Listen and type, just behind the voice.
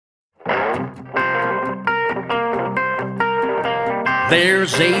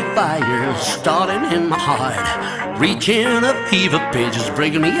There's a fire starting in my heart, reaching a fever pitch, it's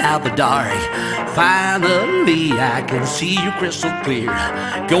breaking me out the dark. Finally I can see you crystal clear.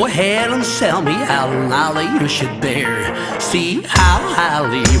 Go ahead and sell me out and I'll lay you shit bare. See how I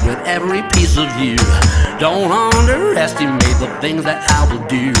live with every piece of you. Don't underestimate the things that I will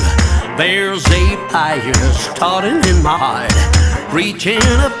do. There's a fire starting in my heart, reaching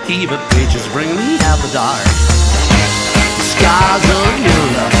a fever pitch, it's bringing me out the dark. The scars of your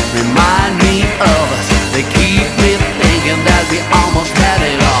love remind me of us. They keep me thinking that we almost had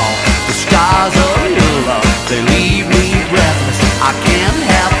it all. The scars of your love, they leave me breathless. I can't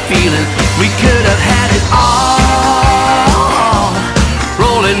help feeling we could have had it all.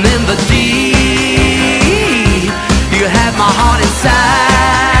 Rolling in the deep, you had my heart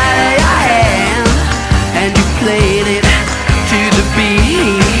inside your hand, and you played it to the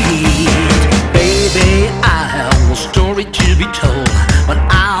beat. Baby, I have a story to be told, but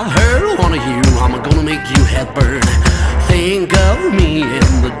I've heard one of you, I'm gonna make you head burn. Think of me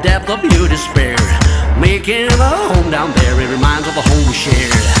in the depth of your despair, making a home down there, it reminds of the home we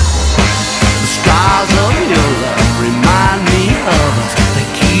shared. The scars of your love remind me of us. They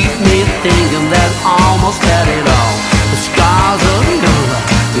keep me thinking that almost had it all. The scars of your love,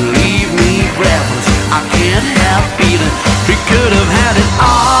 they leave me breathless. I can't help feeling we could have had it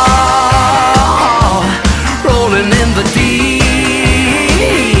all. Rolling in the deep,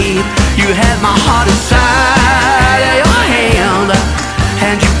 you had my heart inside your hand,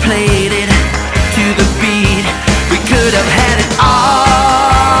 and you played it to the beat. We could have had it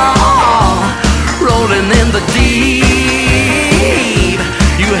all. Rolling in the deep,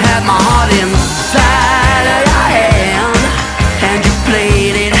 you had my heart inside your hand, and you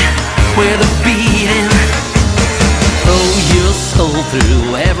played it with a beating. Throw your soul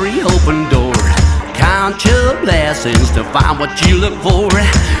through every open door, count your blessings to find what you look for.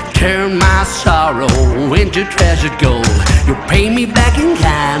 Turn my sorrow into treasured gold. You'll pay me back in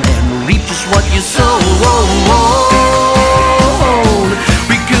kind and reap just what you sow.